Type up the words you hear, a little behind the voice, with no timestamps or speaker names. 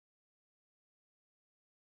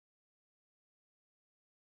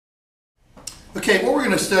Okay, what we're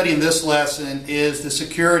going to study in this lesson is the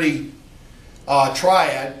security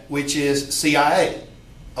triad, which is CIA.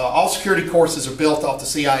 All security courses are built off the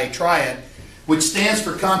CIA triad, which stands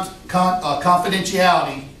for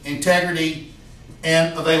confidentiality, integrity,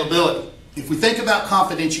 and availability. If we think about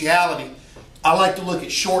confidentiality, I like to look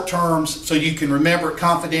at short terms so you can remember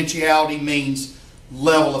confidentiality means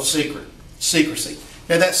level of secrecy.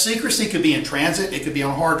 Now that secrecy could be in transit, it could be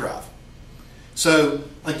on a hard drive. So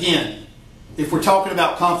again, if we're talking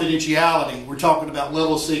about confidentiality, we're talking about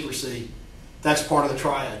level of secrecy. That's part of the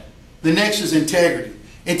triad. The next is integrity.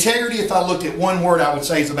 Integrity, if I looked at one word, I would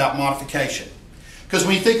say is about modification. Because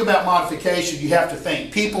when you think about modification, you have to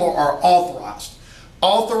think people are authorized.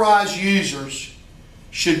 Authorized users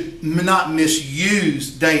should not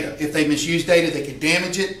misuse data. If they misuse data, they could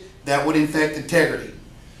damage it. That would infect integrity.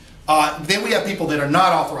 Then we have people that are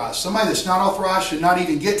not authorized. Somebody that's not authorized should not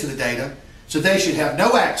even get to the data, so they should have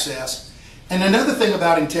no access. And another thing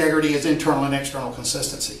about integrity is internal and external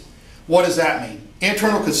consistency. What does that mean?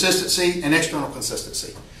 Internal consistency and external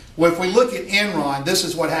consistency. Well, if we look at Enron, this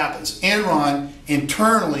is what happens. Enron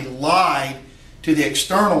internally lied to the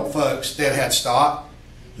external folks that had stock.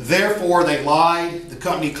 Therefore, they lied, the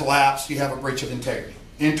company collapsed, you have a breach of integrity.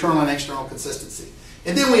 Internal and external consistency.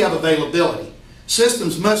 And then we have availability.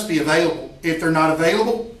 Systems must be available. If they're not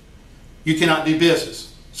available, you cannot do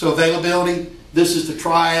business. So availability, this is the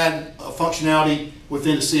triad of functionality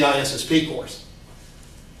within the CISSP course.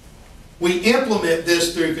 We implement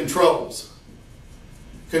this through controls.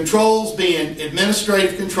 Controls being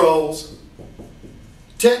administrative controls,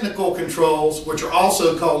 technical controls, which are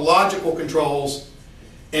also called logical controls,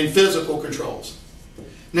 and physical controls.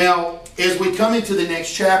 Now, as we come into the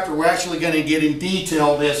next chapter, we're actually going to get in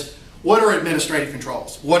detail this. What are administrative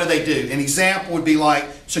controls? What do they do? An example would be like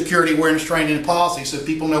security awareness training and policy, so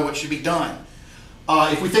people know what should be done.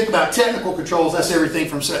 If we think about technical controls, that's everything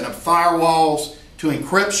from setting up firewalls to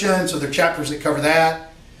encryption, so there are chapters that cover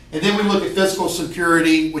that. And then we look at physical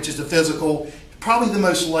security, which is the physical, probably the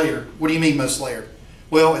most layered. What do you mean most layered?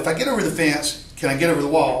 Well, if I get over the fence, can I get over the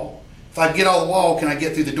wall? If I get on the wall, can I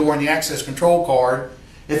get through the door and the access control card?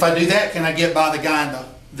 If I do that, can I get by the guy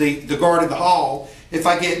in the guard in the hall? If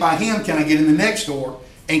I get by him, can I get in the next door?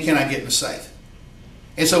 And can I get in the safe?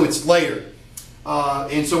 And so it's layered.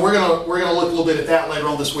 And so we're gonna look a little bit at that later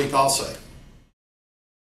on this week also.